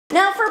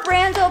Now for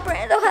Brando,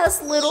 Brando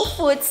has little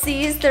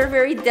footsies. They're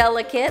very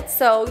delicate,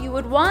 so you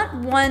would want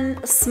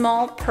one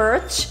small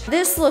perch.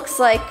 This looks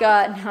like,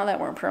 now that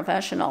we're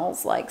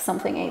professionals, like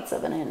something 1/8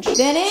 of an inch.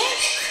 Vinny?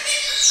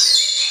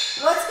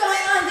 What's going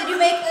on? Did you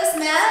make this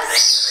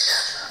mess?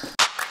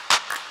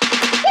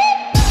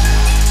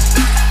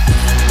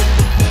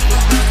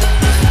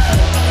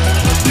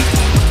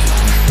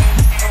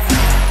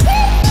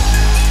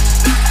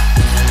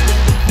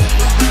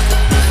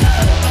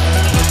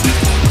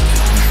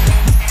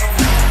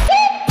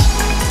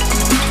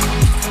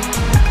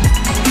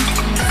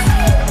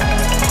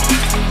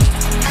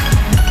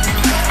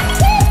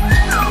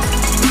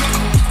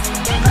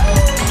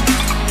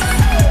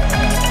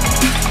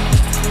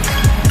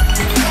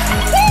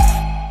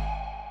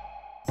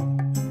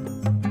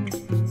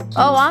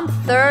 Oh, I'm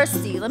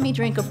thirsty. Let me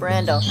drink a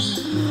Brando.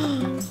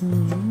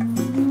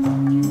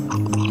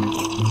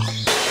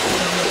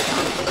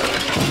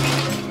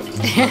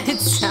 It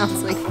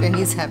sounds like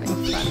Vinny's having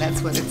fun.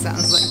 That's what it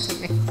sounds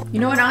like to me. You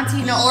know what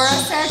Auntie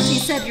Naora said? She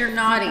said you're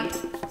naughty.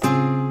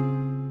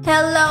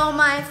 Hello,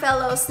 my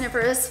fellow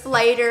sniffers,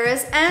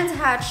 flighters, and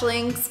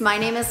hatchlings. My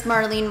name is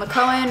Marlene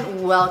McCohen.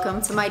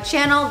 Welcome to my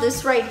channel.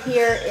 This right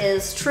here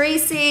is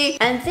Tracy,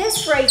 and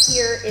this right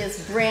here is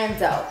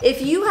Brando.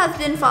 If you have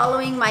been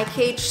following my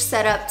cage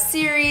setup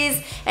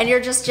series, and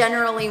you're just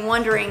generally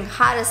wondering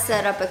how to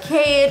set up a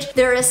cage,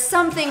 there is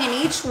something in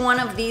each one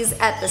of these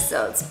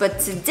episodes. But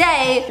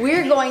today,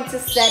 we're going to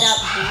set up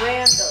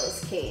Brando's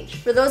cage.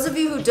 For those of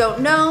you who don't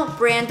know,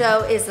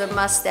 Brando is a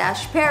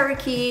mustache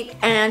parakeet,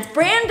 and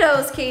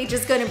Brando's cage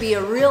is going to be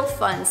a real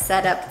fun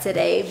setup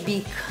today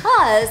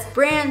because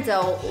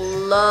Brando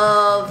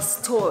loves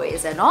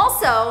toys. And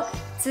also,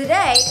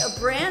 today,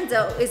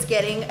 Brando is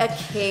getting a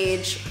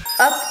cage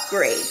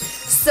upgrade.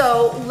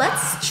 So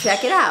let's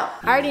check it out.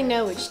 I already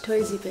know which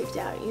toys you picked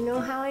out. You know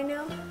how I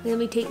know? Let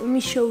me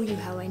show you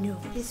how I know.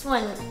 This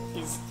one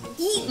is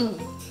eaten.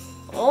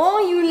 Oh,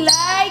 you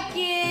like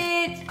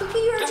it. Okay,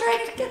 you were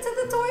trying to get to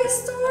the toy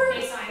store.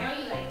 Okay, so I know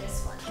you like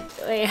this one.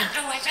 Oh, yeah.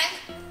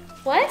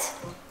 What?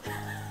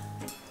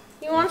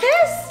 You want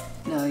this?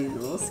 No, he's a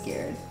little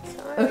scared.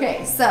 Sorry.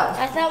 Okay, so.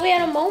 I thought we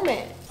had a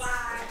moment.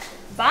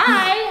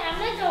 Bye. I'm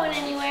not going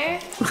anywhere.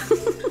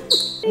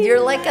 You're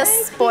like a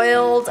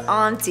spoiled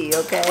auntie,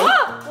 okay?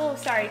 Oh,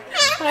 sorry.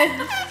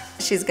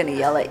 She's gonna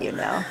yell at you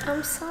now.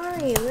 I'm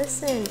sorry.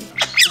 Listen.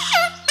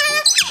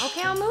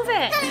 Okay, I'll move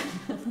it.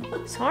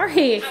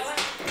 Sorry.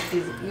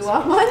 You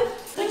want one?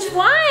 Which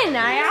one?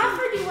 I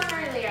offered you one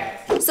earlier.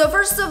 So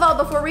first of all,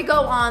 before we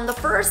go on, the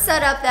first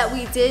setup that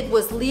we did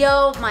was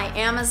Leo, my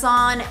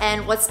Amazon,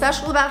 and what's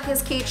special about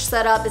his cage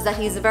setup is that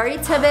he's very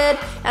timid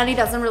and he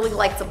doesn't really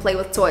like to play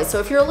with toys. So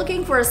if you're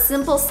looking for a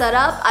simple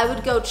setup, I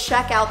would go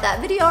check out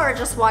that video or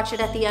just watch it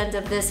at the end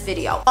of this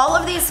video. All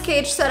of these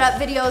cage setup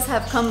videos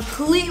have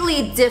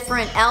completely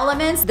different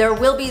elements. There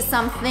will be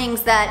some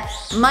things that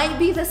might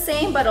be the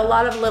same, but a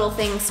lot of little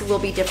things will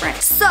be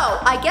different. So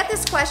I get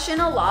this question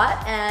a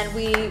lot, and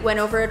we went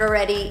over it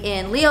already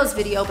in Leo's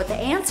video, but the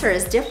answer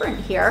is different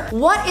here.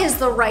 What is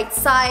the right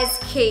size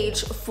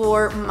cage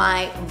for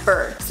my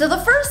bird? So the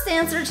first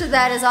answer to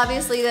that is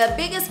obviously the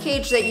biggest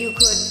cage that you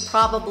could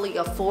probably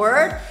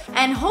afford,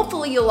 and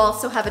hopefully you'll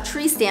also have a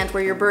tree stand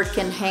where your bird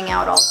can hang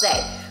out all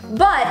day.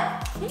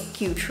 But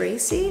thank you,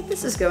 Tracy.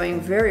 This is going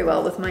very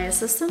well with my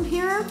assistant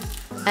here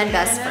and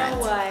best friend.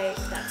 Vanna White.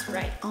 That's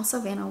right. Also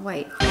Vanna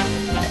White.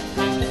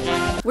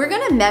 We're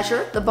gonna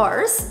measure the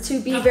bars to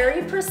be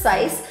very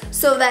precise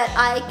so that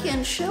I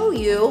can show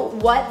you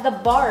what the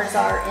bars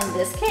are in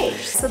this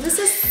cage. So this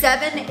is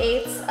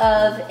 7/8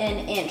 of an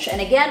inch.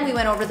 And again, we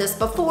went over this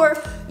before.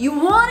 You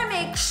wanna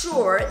make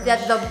sure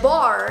that the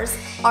bars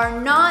are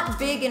not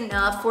big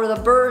enough for the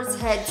bird's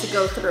head to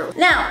go through.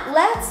 Now,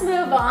 let's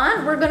move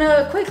on. We're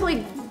gonna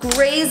quickly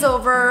glaze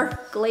over.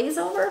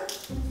 Glaze,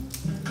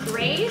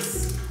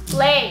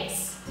 right?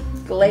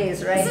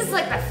 This is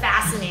like the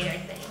fascinator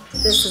thing.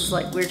 This is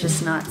like, we're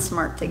just not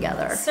smart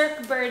together.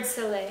 Cirque Bird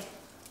Soleil.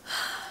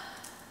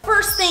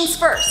 First things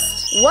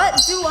first, what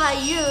do I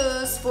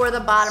use for the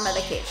bottom of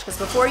the cage? Because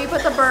before you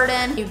put the bird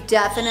in, you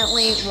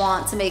definitely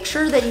want to make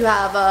sure that you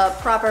have a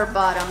proper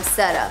bottom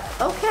setup.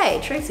 Okay,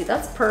 Tracy,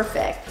 that's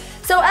perfect.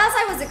 So as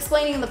I was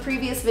explaining in the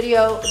previous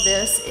video,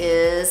 this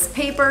is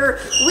paper.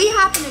 We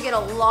happen to get a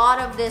lot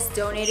of this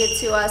donated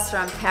to us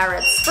from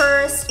Parrots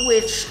First,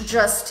 which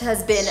just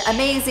has been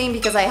amazing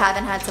because I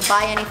haven't had to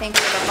buy anything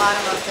for the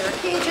bottom of their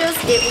cages.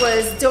 It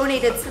was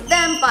donated to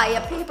them by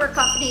a paper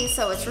company,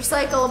 so it's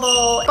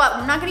recyclable. But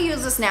I'm not gonna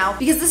use this now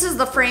because this is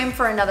the frame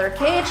for another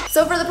cage.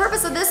 So for the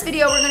purpose of this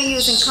video, we're gonna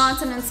use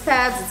incontinence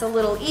pads. It's a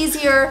little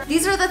easier.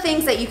 These are the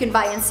things that you can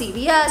buy in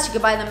CVS. You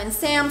can buy them in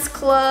Sam's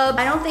Club.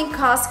 I don't think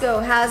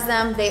Costco has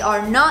them. They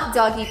are not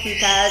doggy pee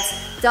pads.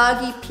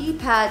 Doggy pee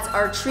pads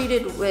are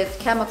treated with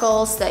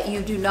chemicals that you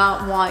do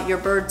not want your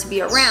bird to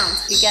be around.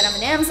 You get them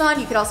on Amazon.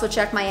 You could also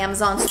check my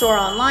Amazon store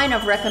online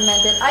of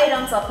recommended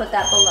items. I'll put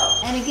that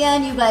below. And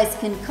again, you guys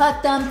can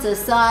cut them to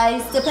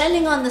size.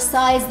 Depending on the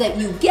size that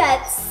you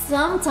get,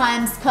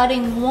 sometimes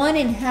cutting one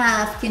in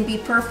half can be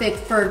perfect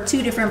for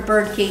 2 different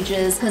bird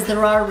cages because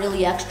there are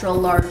really extra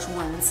large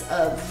ones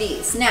of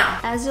these. Now,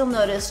 as you'll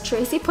notice,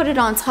 Tracy put it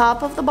on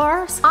top of the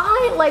bars.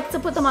 I like to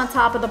put them on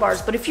top of the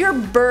bars, but if your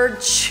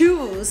bird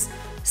chews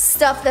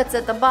stuff that's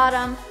at the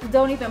bottom,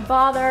 don't even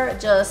bother,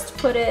 just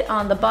put it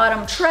on the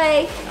bottom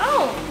tray,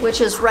 which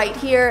is right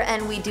here,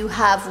 and we do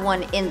have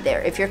one in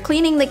there. If you're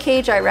cleaning the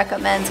cage, I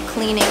recommend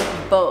cleaning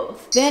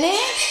both. Vinny?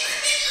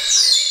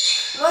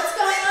 What's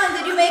going on?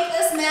 Did you make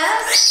this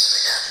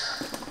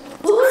mess?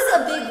 Who's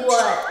a big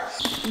what?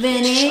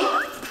 Vinny?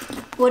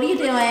 What are you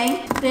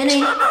doing?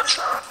 Vinny?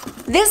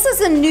 This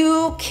is a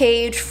new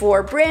cage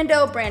for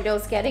Brando.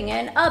 Brando's getting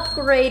an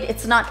upgrade.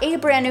 It's not a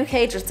brand new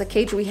cage, it's a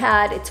cage we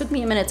had. It took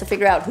me a minute to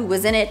figure out who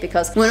was in it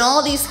because when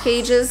all these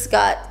cages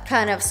got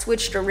kind of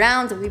switched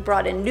around and we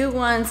brought in new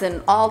ones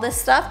and all this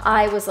stuff,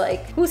 I was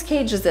like, whose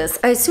cage is this?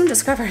 I soon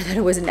discovered that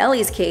it was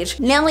Nellie's cage.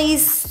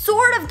 Nellie's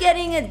sort of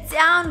getting a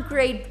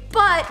downgrade,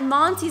 but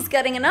Monty's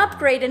getting an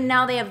upgrade and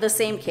now they have the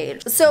same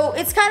cage. So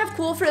it's kind of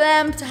cool for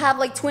them to have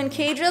like twin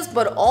cages,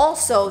 but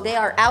also they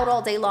are out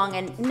all day long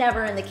and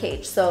never in the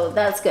cage. So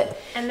that's good.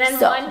 And then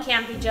one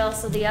can't be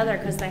jealous of the other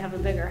because they have a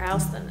bigger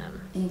house than them.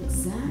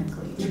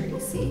 Exactly,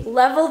 Tracy.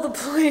 Level the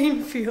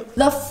playing field.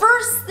 The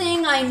first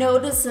thing I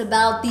notice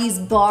about these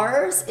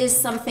bars is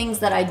some things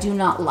that I do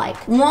not like.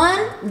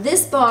 One,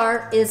 this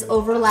bar is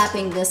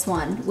overlapping this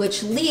one,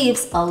 which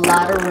leaves a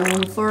lot of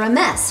room for a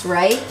mess,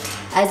 right?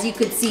 As you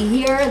could see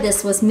here,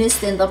 this was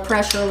missed in the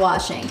pressure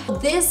washing.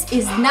 This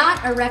is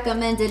not a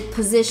recommended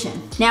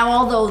position. Now,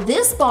 although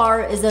this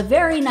bar is a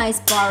very nice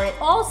bar, it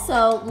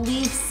also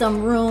leaves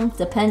some room,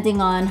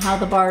 depending on how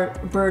the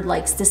bird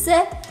likes to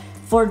sit,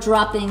 for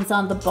droppings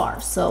on the bar.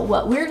 So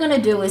what we're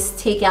gonna do is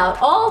take out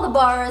all the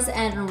bars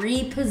and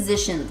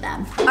reposition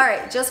them. All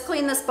right, just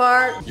clean this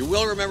bar. You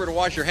will remember to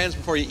wash your hands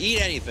before you eat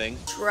anything.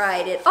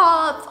 Dried it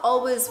off.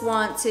 Always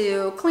want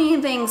to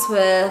clean things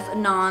with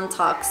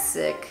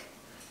non-toxic.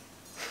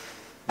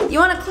 You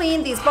want to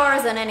clean these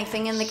bars and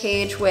anything in the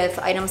cage with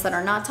items that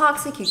are not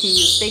toxic. You can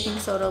use baking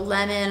soda,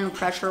 lemon,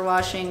 pressure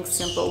washing,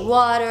 simple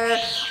water,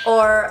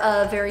 or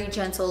a very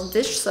gentle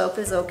dish soap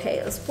is okay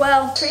as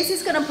well.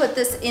 Tracy's gonna put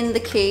this in the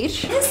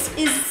cage. This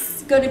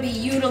is going to be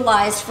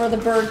utilized for the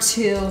bird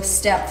to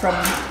step from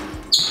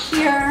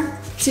here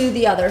to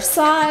the other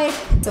side.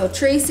 So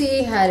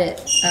Tracy had it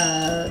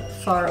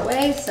far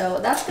away, so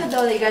that's good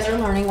though that you guys are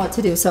learning what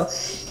to do. So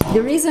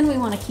the reason we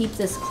want to keep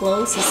this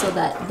close is so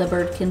that the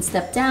bird can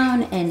step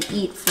down and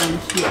eat from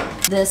here.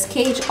 This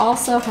cage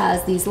also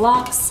has these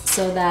locks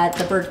so that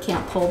the bird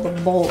can't pull the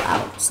bowl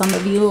out. Some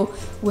of you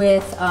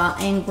with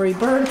angry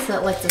birds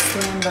that like to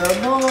slam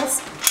their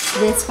bowls,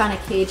 this kind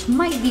of cage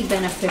might be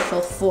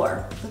beneficial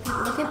for.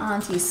 Look at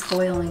Auntie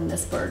spoiling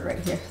this bird right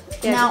here.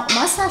 Yeah. Now,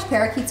 mustache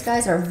parakeets,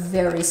 guys, are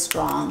very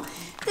strong.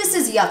 This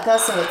is yucca,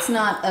 so it's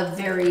not a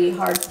very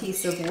hard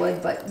piece of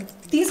wood, but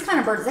these kind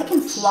of birds, they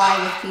can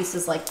fly with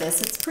pieces like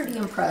this. It's pretty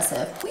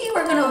impressive. We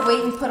were gonna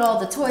wait and put all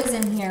the toys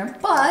in here,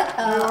 but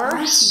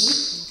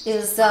Auntie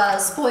is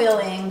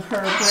spoiling her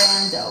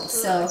Brando,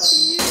 so.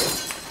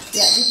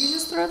 Yeah, did you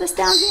just throw this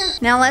down here?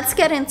 Now let's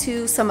get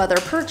into some other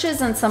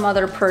perches and some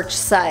other perch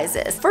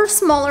sizes. For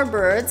smaller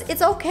birds,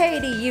 it's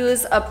okay to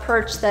use a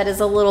perch that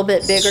is a little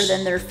bit bigger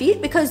than their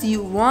feet because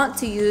you want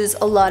to use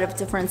a lot of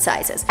different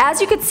sizes.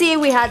 As you can see,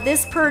 we had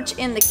this perch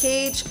in the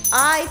cage.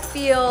 I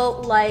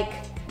feel like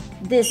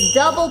this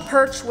double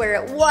perch where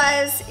it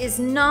was is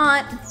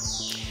not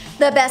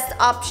the best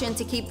option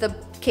to keep the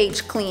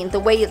cage clean. The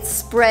way it's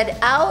spread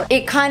out,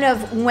 it kind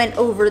of went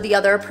over the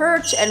other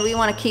perch, and we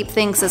want to keep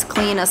things as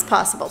clean as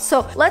possible.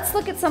 So let's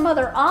look at some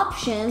other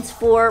options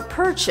for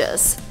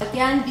perches.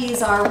 Again,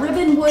 these are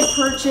ribbon wood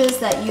perches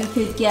that you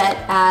could get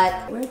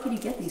at, where could you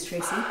get these,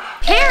 Tracy?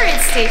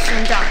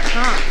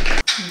 ParrotStation.com.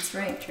 That's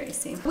right,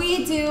 Tracy.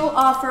 We do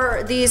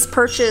offer these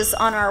perches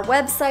on our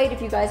website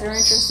if you guys are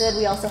interested.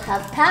 We also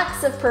have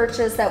packs of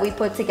perches that we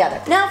put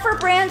together. Now for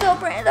Brando,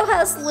 Brando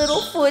has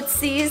little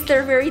footsies.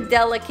 They're very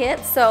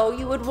delicate, so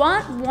you would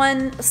want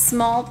one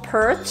small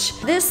perch.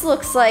 This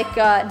looks like,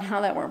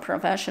 now that we're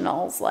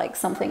professionals, like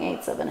something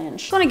 1/8 of an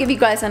inch. I want to give you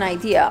guys an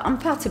idea. I'm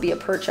about to be a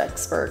perch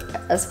expert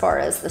as far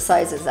as the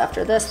sizes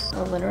after this.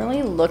 We're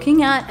literally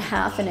looking at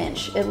 1/2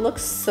 inch. It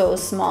looks so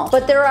small,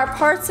 but there are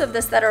parts of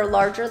this that are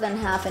larger than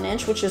 1/2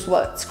 inch, which is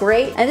what's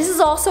great. And this is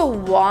also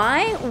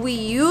why we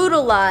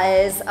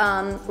utilize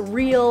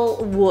real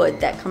wood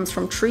that comes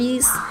from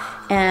trees,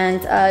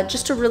 and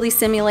just to really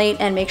simulate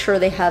and make sure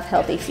they have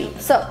healthy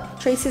feet. So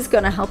Tracy's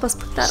gonna help us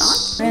put that on.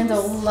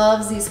 Brando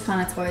loves these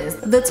kind of toys.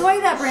 The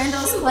toy that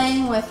Brando's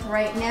playing with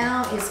right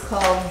now is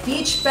called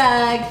Beach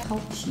Bag.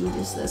 How cute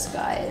is this,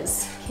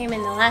 guys? Came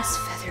in the last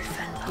Feathered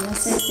Fun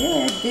Box. Yes, it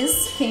did.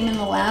 This came in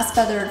the last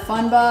Feathered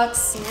Fun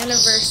Box.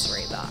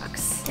 Anniversary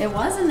box. box. It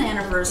was in the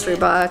anniversary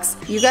box.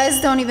 You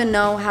guys don't even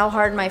know how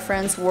hard my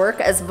friends work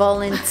as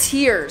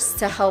volunteers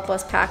to help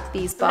us pack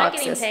these I'm not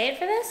boxes. getting paid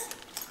for this?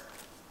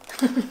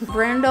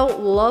 Brando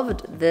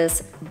loved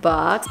this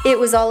box. It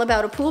was all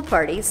about a pool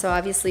party, so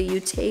obviously you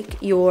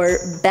take your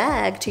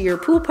bag to your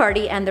pool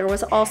party, and there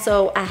was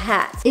also a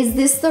hat. Is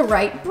this the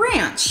right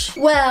branch?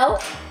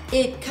 Well,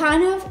 it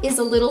kind of is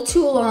a little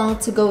too long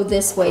to go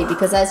this way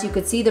because as you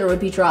could see, there would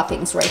be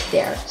droppings right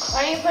there.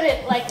 Why don't you put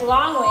it like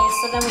long ways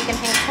so then we can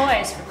hang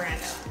toys for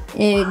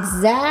Brando?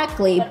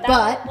 Exactly,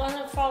 but Won't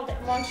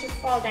you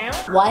fall down?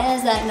 why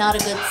is that not a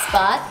good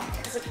spot?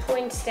 Because it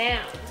points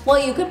down.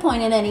 Well, you could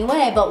point it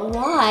anyway, but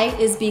why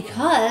is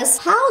because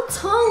how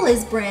tall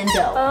is Brando?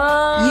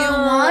 You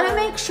want to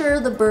make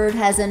sure the bird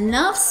has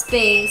enough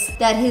space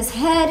that his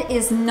head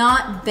is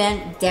not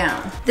bent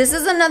down. This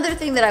is another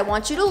thing that I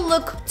want you to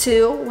look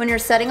to when you're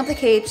setting up the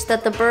cage,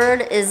 that the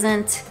bird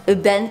isn't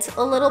bent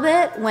a little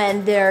bit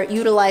when they're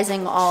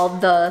utilizing all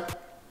the...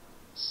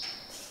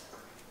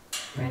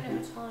 Brando,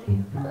 what's wrong with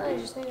you? I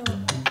just need to...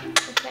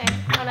 Okay.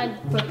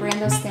 But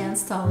Brando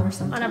stands taller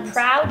sometimes. On a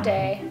proud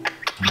day.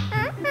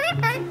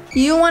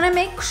 You want to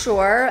make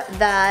sure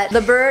that the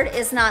bird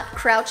is not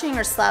crouching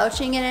or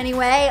slouching in any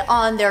way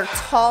on their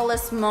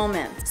tallest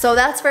moment. So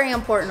that's very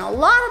important. A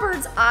lot of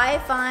birds I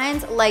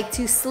find like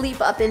to sleep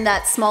up in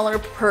that smaller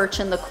perch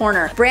in the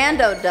corner.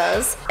 Brando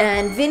does,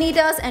 and Vinny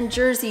does, and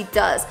Jersey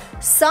does.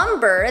 Some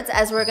birds,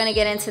 as we're gonna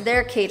get into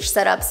their cage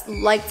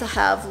setups, like to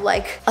have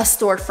like a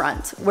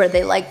storefront where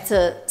they like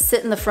to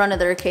sit in the front of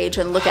their cage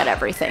and look at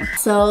everything.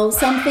 So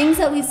some things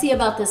that we see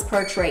about this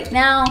perch right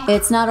now,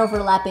 it's not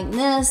overlapping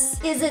this.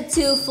 Is it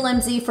too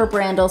flimsy for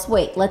Brando's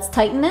weight? Let's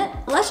tighten it.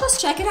 Let's just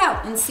check it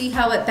out and see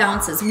how it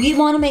bounces. We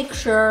wanna make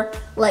sure,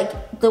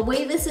 like the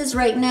way this is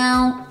right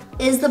now,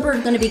 is the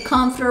bird gonna be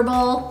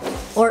comfortable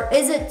or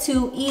is it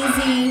too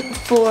easy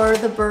for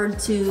the bird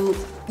to,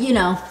 you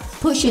know,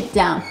 push it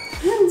down?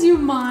 Do you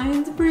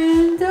mind,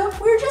 Brando?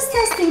 We're just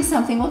testing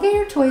something. We'll get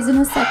your toys in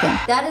a second.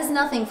 That is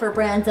nothing for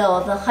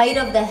Brando. The height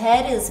of the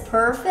head is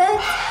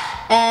perfect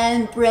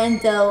and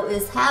Brando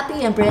is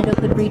happy and Brando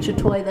could reach a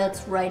toy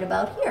that's right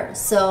about here.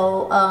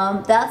 So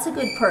that's a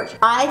good perch.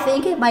 I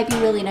think it might be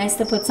really nice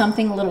to put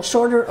something a little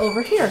shorter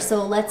over here.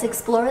 So let's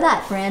explore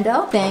that.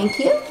 Brando, thank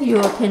you.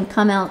 You can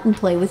come out and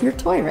play with your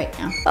toy right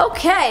now.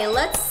 Okay,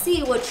 let's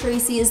see what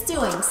Tracy is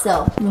doing.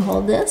 So you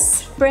hold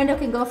this. Brando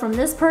can go from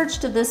this perch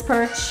to this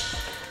perch.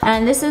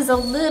 And this is a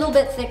little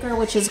bit thicker,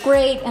 which is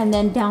great. And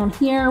then down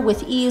here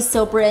with ease,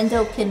 so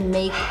Brando can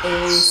make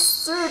a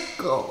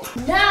circle.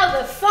 Now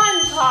the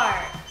fun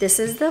part. This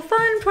is the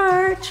fun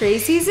part.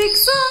 Tracy's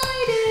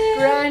excited.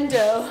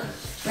 Brando,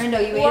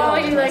 you ate all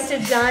What of you this.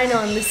 like to dine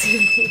on this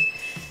evening?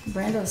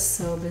 Brando's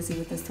so busy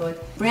with this toy.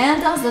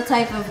 Brando's the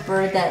type of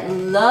bird that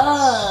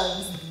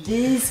loves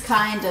these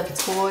kind of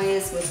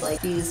toys with like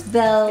these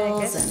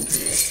bells and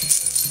these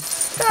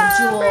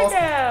jewels.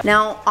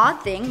 Now,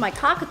 odd thing, my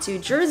Cockatoo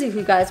Jersey, who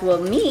you guys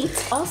will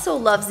meet, also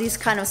loves these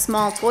kind of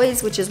small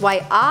toys, which is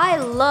why I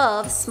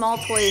love small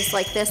toys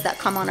like this that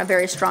come on a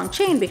very strong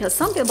chain, because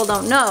some people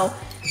don't know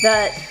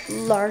that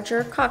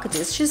larger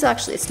cockatoos, she's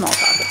actually a small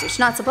cockatoo. She's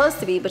not supposed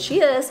to be, but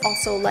she is,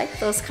 also like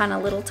those kind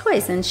of little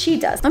toys, and she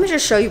does. Let me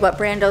just show you what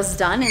Brando's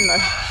done in the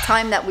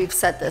time that we've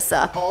set this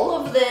up. All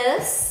of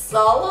this,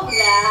 all of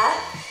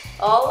that,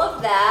 all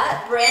of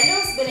that.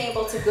 Brando's been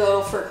able to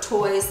go for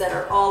toys that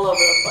are all over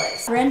the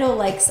place. Brando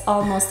likes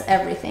almost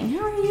everything.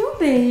 How are you,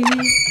 baby?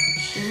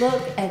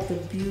 Look at the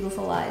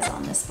beautiful eyes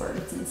on this bird.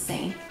 It's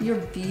insane. You're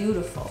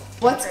beautiful.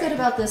 What's good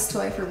about this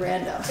toy for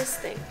Brando? This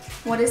thing.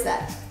 What is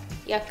that?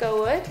 Yucca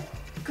wood.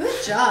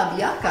 Good job,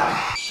 Yucca.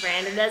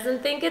 Brandon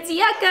doesn't think it's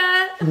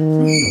yucca.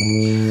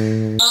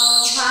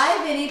 Oh,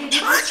 hi, Vinny.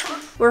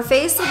 We're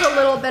faced with a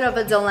little bit of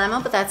a dilemma,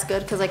 but that's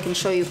good because I can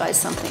show you guys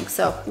something.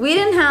 So we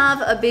didn't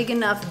have a big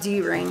enough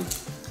D-ring.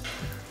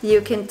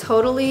 You can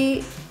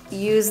totally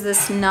use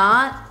this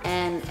knot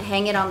and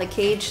hang it on the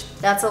cage.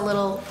 That's a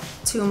little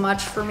too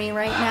much for me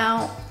right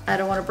now. I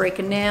don't want to break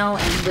a nail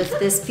and lift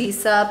this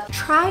piece up.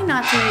 Try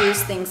not to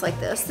use things like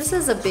this. This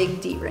is a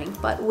big D-ring,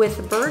 but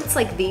with birds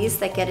like these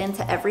that get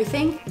into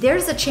everything,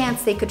 there's a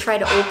chance they could try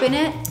to open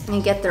it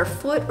and get their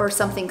foot or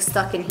something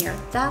stuck in here.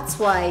 That's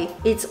why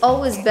it's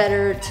always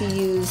better to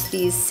use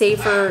these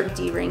safer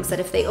D-rings that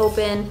if they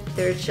open,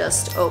 they're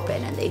just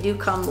open, and they do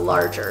come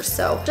larger.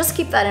 So just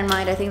keep that in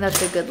mind. I think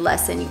that's a good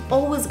lesson. You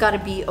always got to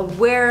be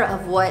aware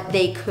of what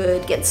they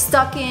could get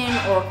stuck in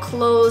or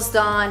closed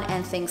on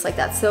and things like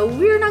that. So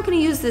we're not going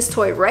to use this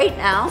toy right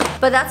now,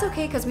 but that's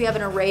okay because we have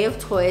an array of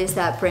toys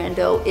that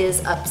Brando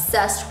is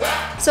obsessed with.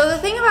 So the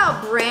thing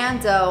about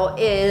Brando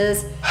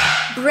is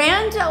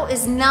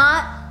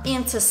not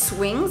into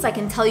swings. I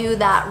can tell you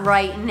that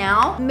right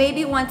now.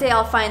 Maybe one day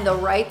I'll find the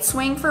right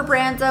swing for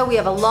Brando. We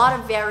have a lot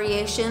of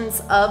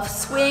variations of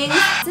swings.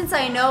 Since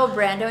I know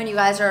Brando and you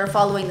guys are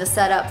following the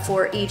setup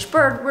for each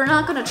bird, we're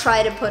not gonna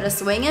try to put a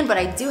swing in, but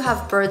I do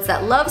have birds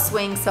that love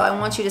swings, so I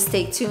want you to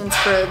stay tuned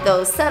for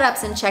those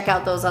setups and check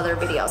out those other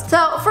videos.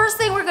 So first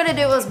thing we're gonna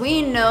do is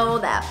we know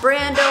that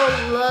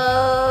Brando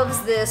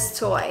loves this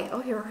toy.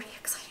 Oh, you're already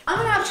excited. I'm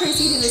gonna have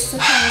Tracy do this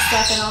kind of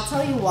stuff, and I'll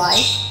tell you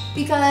why.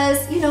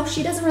 Because, you know,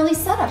 she doesn't really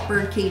set up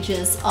bird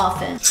cages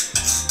often.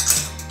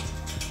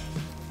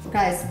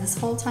 Guys, this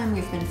whole time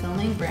we've been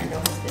filming, Brando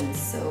has been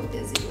so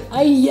busy with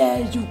it.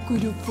 Yeah, so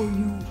good for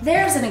you.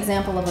 There's an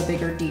example of a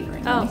bigger D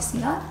ring. Let me see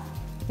that?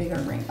 Bigger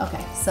ring.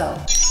 Okay, so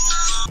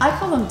I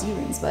call them D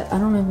rings, but I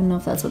don't even know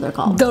if that's what they're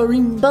called. The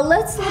ring. But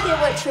let's look at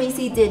what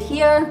Tracy did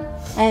here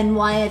and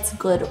why it's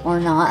good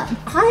or not.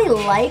 I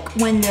like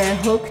when they're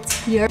hooked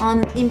here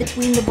in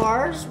between the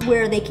bars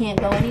where they can't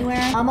go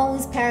anywhere. I'm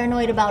always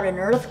paranoid about an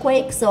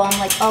earthquake, so I'm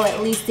like, oh,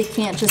 at least it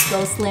can't just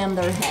go slam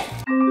their head.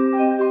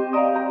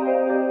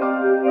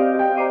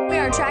 We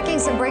are tracking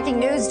some breaking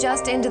news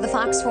just into the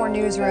Fox 4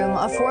 newsroom.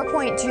 A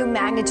 4.2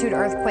 magnitude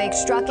earthquake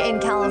struck in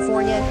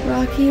California.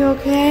 Rocky,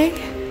 okay?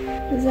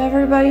 Is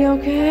everybody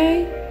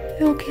okay?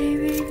 You okay,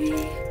 baby?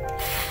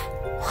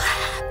 What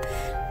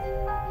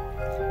happened?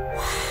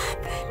 What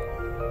happened?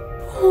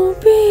 Oh,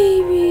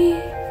 baby.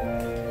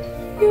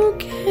 You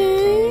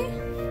okay?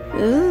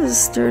 This is a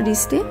sturdy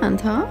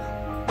stand, huh?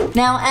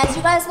 Now, as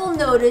you guys will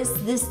notice,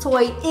 this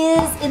toy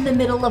is in the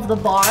middle of the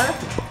bar.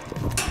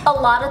 A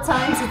lot of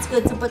times it's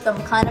good to put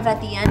them kind of at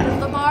the end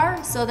of the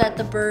bar so that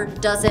the bird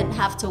doesn't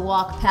have to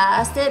walk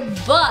past it,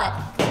 but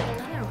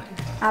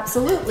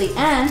absolutely,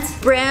 and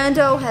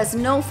Brando has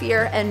no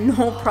fear and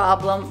no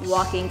problem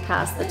walking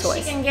past the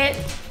toys. She can get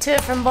to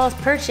it from both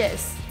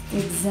perches.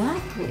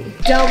 Exactly.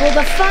 Double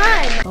the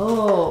fun.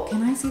 Oh,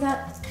 can I see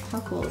that? How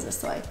cool is this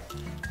toy?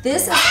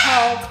 This is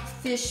called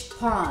Fish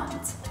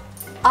Pond.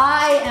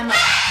 Oh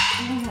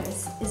my God,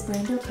 is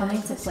Brando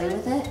coming to play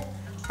with it?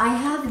 I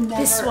have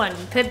never. This one,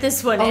 put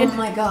this one in. Oh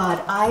my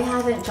God, I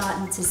haven't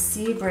gotten to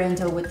see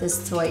Brando with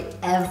this toy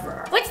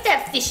ever. What's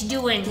that fish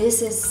doing?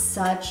 This is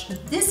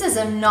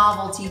a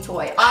novelty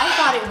toy. I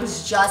thought it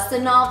was just a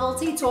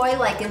novelty toy,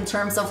 like in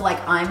terms of like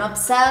I'm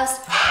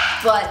obsessed,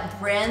 but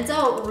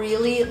Brando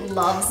really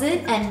loves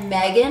it, and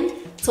Megan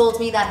told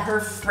me that her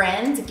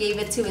friend gave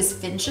it to his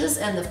finches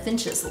and the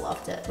finches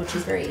loved it, which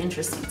is very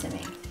interesting to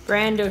me.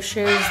 Brando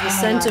shares the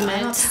God,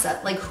 sentiment. I'm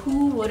upset. Like,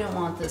 who wouldn't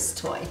want this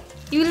toy?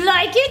 You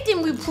like it?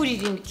 Then we put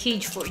it in the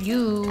cage for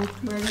you.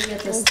 Where did you get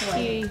this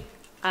toy?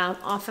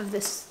 Off of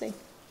this thing.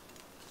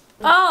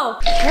 Oh,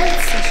 Parrot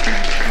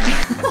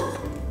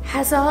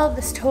has all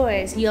the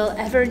toys you'll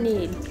ever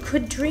need,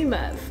 could dream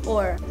of,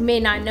 or may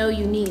not know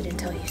you need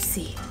until you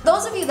see.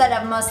 Those of you that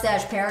have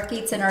mustache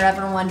parakeets and are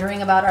ever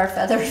wondering about our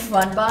feathered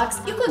fun box,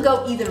 you could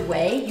go either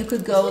way. You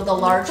could go the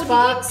large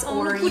box,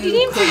 or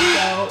you could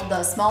go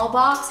the small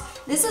box.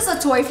 This is a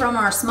toy from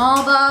our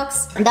small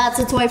box. That's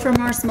a toy from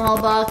our small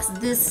box.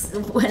 This,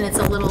 when it's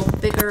a little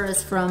bigger,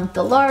 is from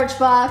the large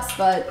box,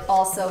 but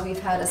also we've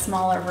had a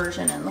smaller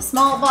version in the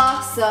small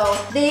box. So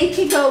they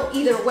could go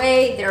either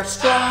way. They're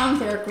strong,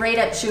 they're great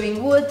at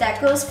chewing wood. That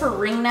goes for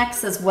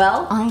ringnecks as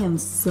well. I am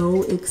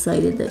so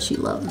excited that she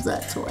loves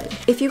that toy.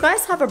 If you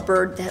guys have a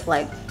bird that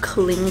like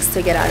clings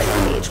to get out of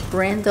the cage,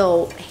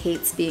 Brando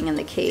hates being in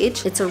the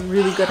cage. It's a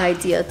really good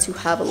idea to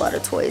have a lot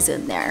of toys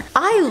in there.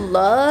 I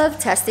love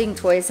testing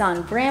toys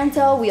on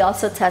Brando. We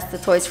also test the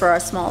toys for our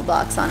small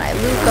box on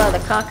ILUKA, the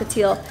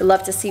Cockatiel. I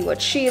love to see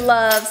what she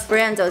loves.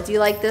 Brando, do you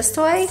like this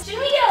toy? Should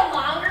we get a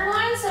longer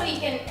one so he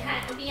can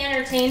be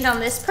entertained on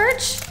this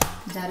perch?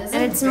 That is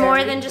and it's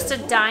more than just a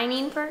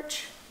dining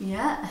perch?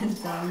 Yeah,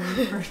 and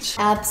dining perch.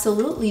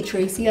 Absolutely,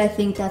 Tracy. I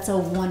think that's a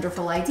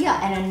wonderful idea.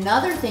 And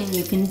another thing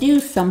you can do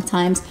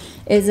sometimes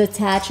is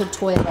attach a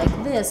toy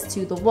like this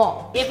to the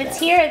wall. If it's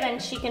here,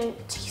 then she can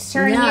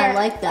turn here. I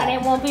like that.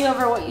 And it won't be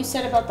over what you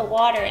said about the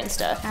water and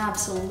stuff.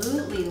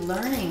 Absolutely,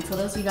 learning. For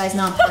those of you guys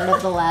not part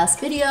of the last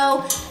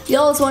video, you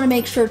always want to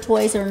make sure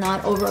toys are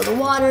not over the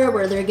water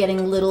where they're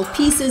getting little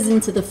pieces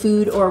into the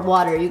food or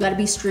water. You got to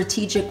be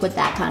strategic with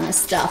that kind of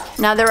stuff.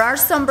 Now, there are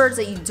some birds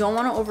that you don't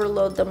want to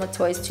overload them with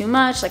toys too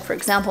much. Like for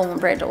example, when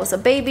Brando was a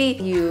baby,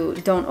 you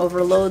don't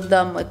overload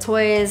them with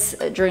toys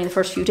during the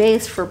first few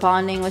days for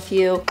bonding with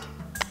you.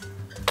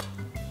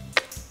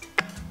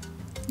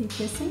 You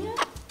kissing it?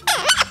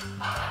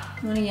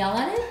 You want to yell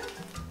at it?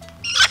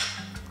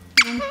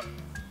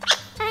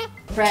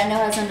 Brando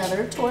has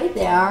another toy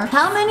there.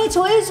 How many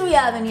toys do we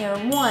have in here?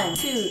 1,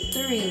 2,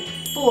 3,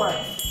 4,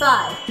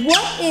 5.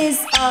 What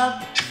is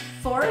a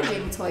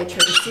foraging toy,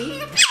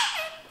 Tracy?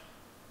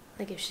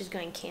 Like if she's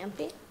going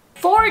camping?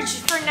 Forage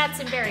for nuts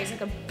and berries,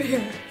 like a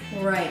bear.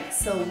 Right,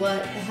 so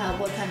what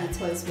kind of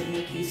toys would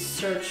make you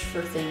search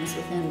for things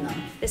within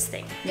them? This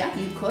thing. Yeah,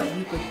 you could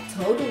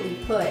totally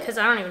put. Because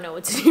I don't even know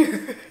what's in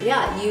here.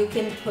 Yeah, you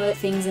can put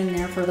things in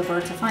there for the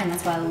bird to find.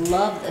 That's why I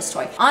love this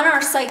toy. On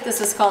our site,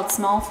 this is called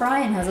Small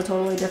Fry and has a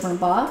totally different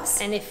box.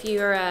 And if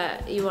you're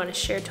you want to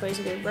share toys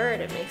with your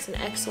bird, it makes an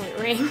excellent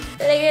ring.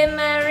 Look at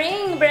my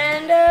ring,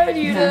 Brando. Do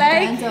you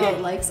like Brando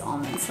it? likes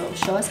almonds, so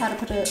show us how to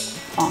put an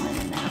almond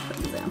in there, for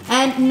example.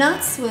 And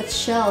nuts with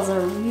shells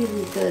are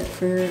really good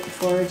for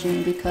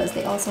foraging because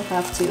they also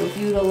have to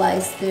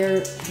utilize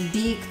their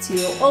beak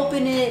to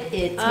open it.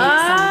 It takes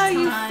some time.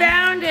 You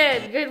found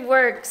it. Good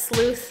work,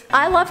 sleuth.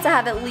 I love to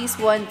have at least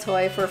one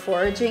toy for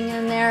foraging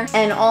in there.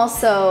 And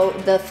also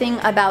the thing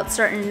about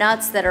certain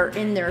nuts that are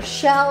in their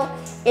shell,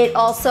 it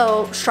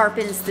also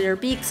sharpens their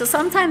beak. So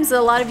sometimes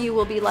a lot of you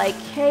will be like,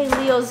 hey,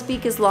 Leo's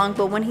beak is long,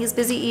 but when he's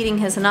busy eating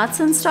his nuts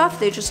and stuff,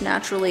 they just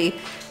naturally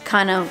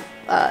kind of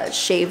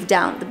shave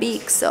down the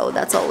beak. So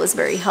that's always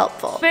very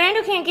helpful.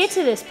 Brando can't get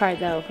to this part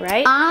though,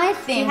 right? I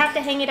think you have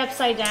to hang it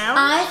upside down.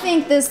 I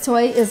think this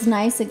toy is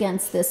nice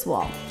against this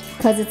wall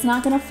because it's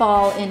not gonna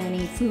fall in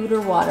any food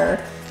or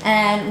water.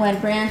 And when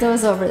Brando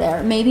is over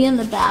there, maybe in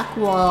the back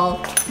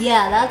wall,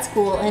 yeah, that's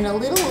cool. And a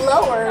little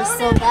lower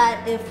so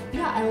that if,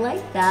 yeah, I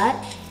like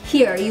that.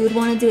 Here, you would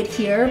wanna do it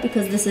here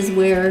because this is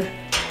where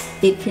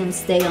it can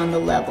stay on the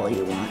level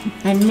you want.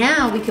 And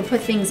now we can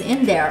put things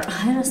in there.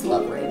 I just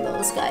love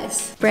rainbows,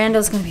 guys.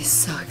 Brando's gonna be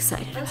so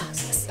excited about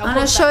this. I'm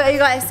gonna show you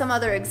guys some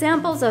other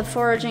examples of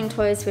foraging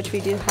toys which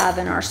we do have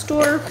in our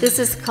store. This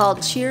is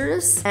called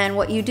Cheers. And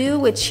what you do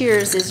with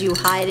Cheers is you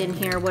hide in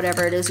here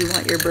whatever it is you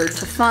want your bird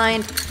to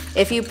find.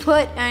 If you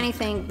put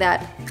anything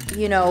that,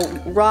 you know,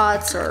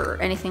 rots or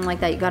anything like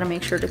that, you gotta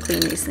make sure to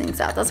clean these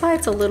things out. That's why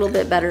it's a little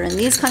bit better in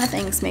these kind of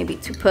things, maybe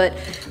to put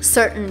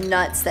certain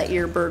nuts that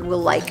your bird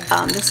will like.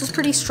 This is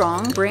pretty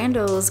strong.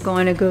 Brando's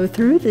going to go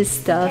through this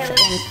stuff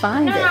and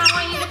find it. I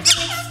want you to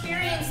come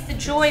experience the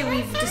joy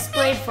we've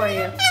displayed for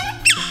you.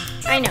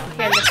 I know.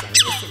 Here, listen.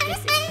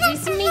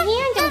 Listen, my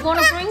hand. I'm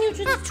gonna bring you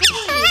to the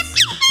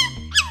toys.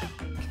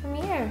 Come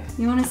here.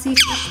 You wanna see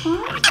fish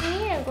pond? Come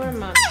here. Go to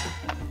mom.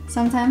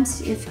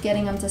 Sometimes if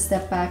getting them to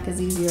step back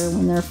is easier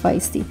when they're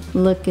feisty.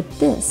 Look at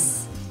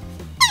this.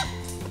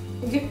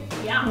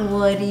 Yeah.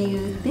 What do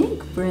you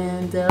think,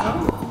 Brando?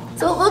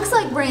 So it looks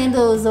like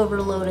Brando is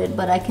overloaded,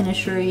 but I can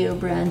assure you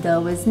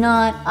Brando is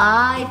not.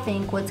 I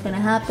think what's gonna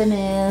happen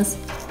is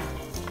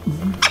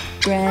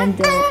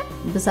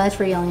Brando, besides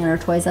for yelling at our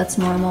toys, that's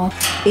normal,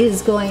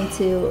 is going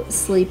to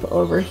sleep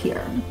over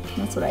here.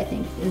 That's what I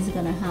think is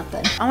gonna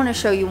happen. I wanna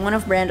show you one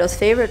of Brando's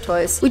favorite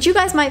toys, which you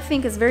guys might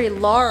think is very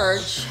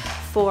large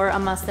for a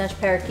mustache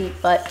parakeet,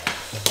 but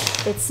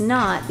it's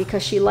not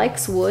because she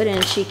likes wood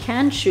and she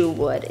can chew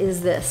wood,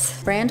 is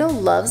this. Brando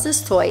loves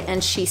this toy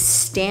and she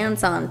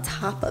stands on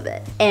top of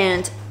it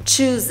and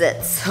chews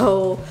it.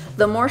 So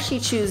the more she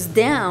chews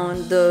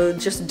down, the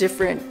just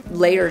different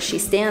layers she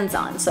stands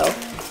on. So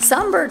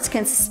some birds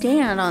can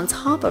stand on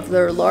top of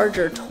their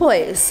larger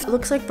toys. It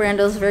looks like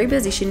Brando's very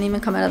busy. She didn't even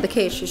come out of the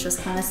cage. She's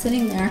just kind of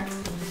sitting there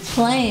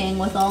playing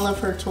with all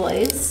of her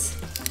toys.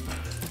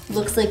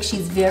 Looks like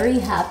she's very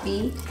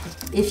happy.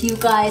 If you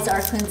guys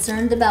are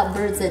concerned about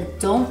birds that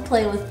don't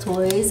play with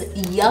toys,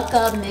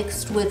 yucca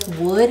mixed with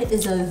wood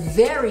is a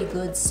very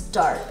good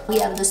start. We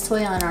have this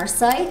toy on our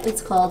site.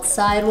 It's called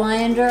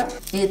Sidewinder.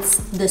 It's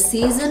the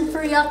season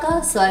for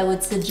yucca, so I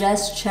would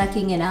suggest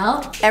checking it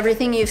out.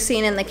 Everything you've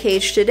seen in the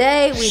cage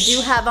today, we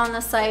do have on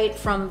the site,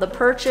 from the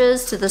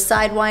perches to the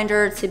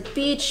Sidewinder to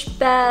beach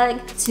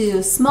bag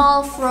to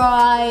small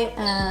fry,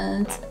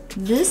 and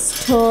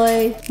this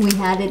toy, we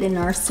had it in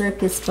our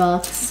circus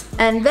box.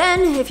 And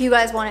then if you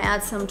guys want to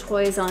add some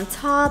toys on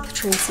top,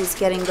 Tracy's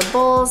getting the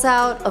bowls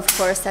out. Of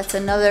course, that's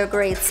another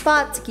great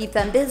spot to keep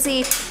them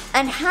busy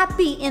and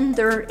happy in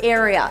their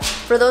area.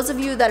 For those of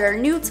you that are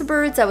new to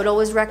birds, I would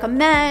always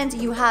recommend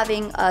you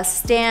having a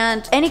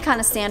stand, any kind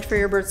of stand for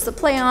your birds to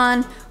play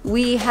on.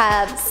 We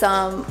have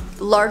some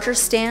larger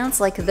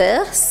stands like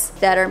this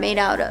that are made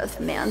out of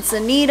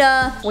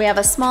manzanita. We have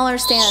a smaller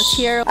stand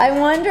here. I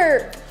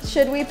wonder,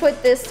 should we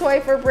put this toy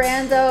for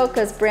Brando?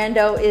 Because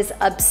Brando is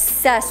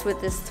obsessed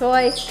with this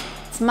toy.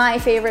 It's my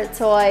favorite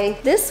toy.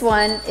 This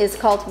one is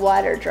called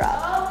Water Drop.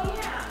 Oh,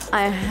 yeah.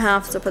 I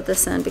have to put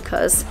this in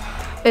because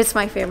it's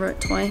my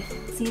favorite toy.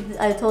 See,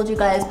 I told you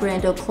guys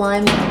Brando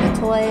climbed on the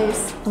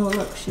toys. Oh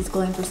look, she's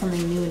going for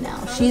something new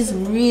now. She's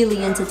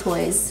really into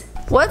toys.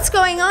 What's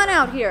going on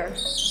out here?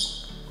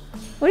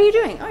 What are you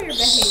doing? Oh, you're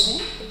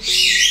behaving.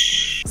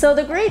 So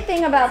the great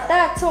thing about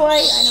that toy,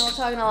 I know we're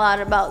talking a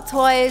lot about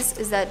toys,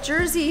 is that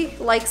Jersey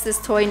likes this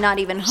toy not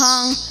even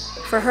hung.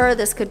 For her,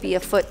 this could be a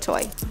foot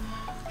toy.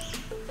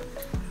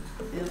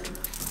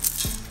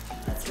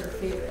 That's her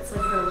favorite. It's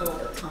like her little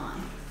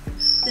baton.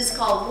 This is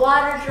called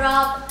Water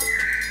Drop.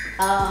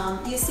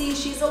 You see,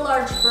 she's a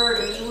large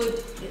bird, and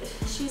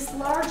she's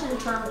large in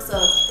terms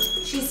of,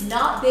 she's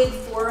not big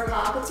for a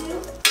cockatoo,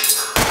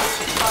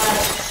 but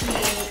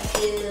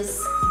she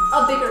is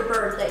a bigger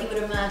bird that you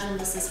would imagine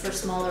this is for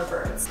smaller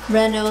birds.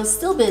 Brando is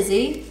still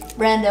busy.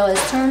 Brando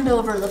has turned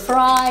over the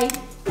fry,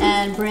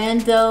 and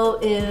Brando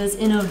is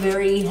in a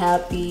very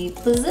happy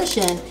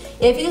position.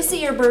 If you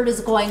see your bird is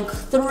going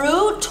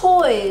through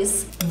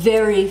toys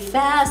very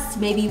fast,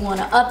 maybe you want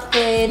to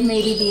upgrade,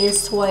 maybe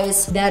these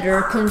toys that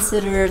are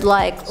considered,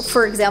 like,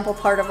 for example,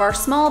 part of our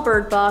small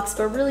bird box,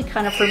 but really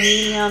kind of for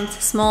medium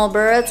to small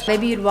birds,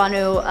 maybe you'd want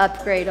to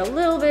upgrade a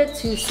little bit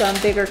to some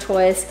bigger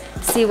toys,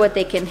 see what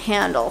they can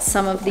handle.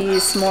 Some of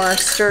these more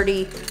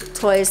sturdy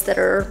toys that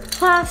are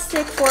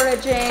plastic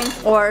foraging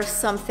or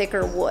some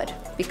thicker wood,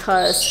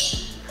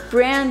 because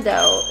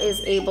Brando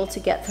is able to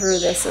get through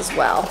this as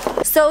well.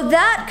 So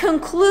that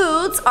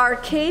concludes our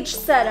cage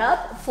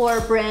setup for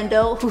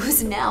Brando,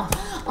 who's now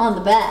on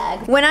the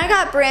bag. When I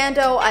got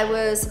Brando, I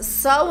was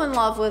so in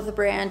love with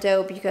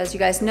Brando because you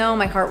guys know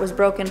my heart was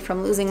broken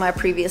from losing my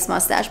previous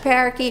Mustache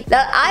Parakeet,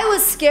 that I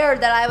was scared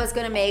that I was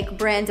gonna make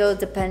Brando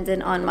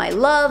dependent on my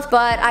love,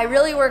 but I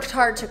really worked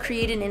hard to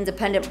create an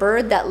independent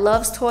bird that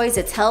loves toys.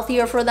 It's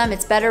healthier for them,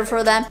 it's better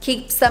for them,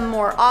 keeps them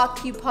more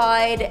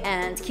occupied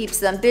and keeps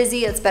them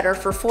busy. It's better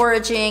for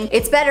foraging.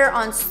 It's better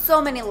on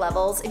so many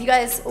levels. If you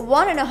guys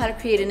wanna know how to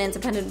create an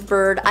independent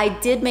bird, I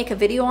did make a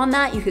video on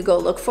that. You could go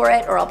look for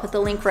it, or I'll put the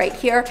link right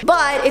here.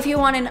 But if you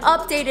want an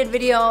updated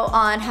video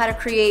on how to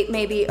create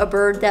maybe a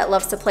bird that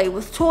loves to play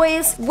with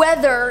toys,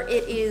 whether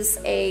it is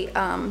a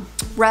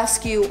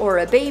rescue or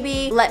a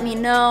baby, let me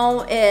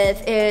know.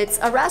 If it's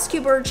a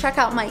rescue bird, check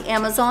out my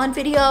Amazon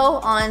video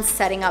on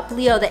setting up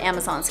Leo the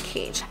Amazon's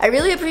cage. I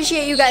really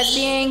appreciate you guys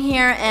being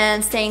here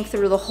and staying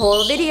through the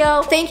whole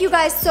video. Thank you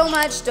guys so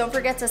much. Don't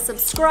forget to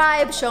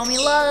subscribe, show me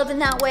love in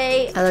that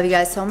way. I love you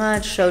guys so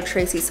much. Show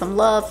Tracy some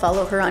love,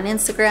 follow her on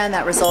Instagram.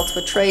 That results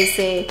with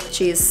Tracy.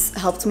 She's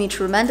helped me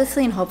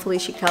tremendously and hopefully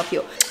she can help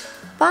you.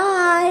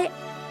 Bye.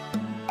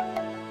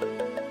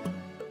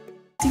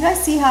 Do you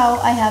guys see how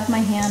I have my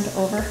hand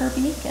over her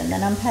beak and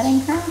then I'm petting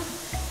her?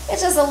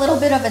 It's just a little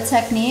bit of a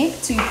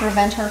technique to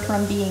prevent her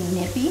from being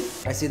nippy.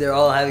 I see they're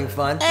all having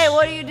fun. Hey,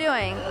 what are you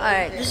doing? All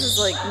right, this is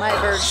like, my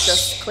birds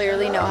just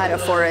clearly know how to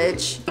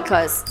forage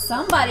because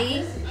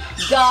somebody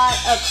got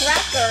a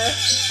cracker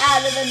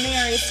out of the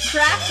Mary's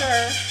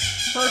cracker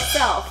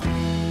herself.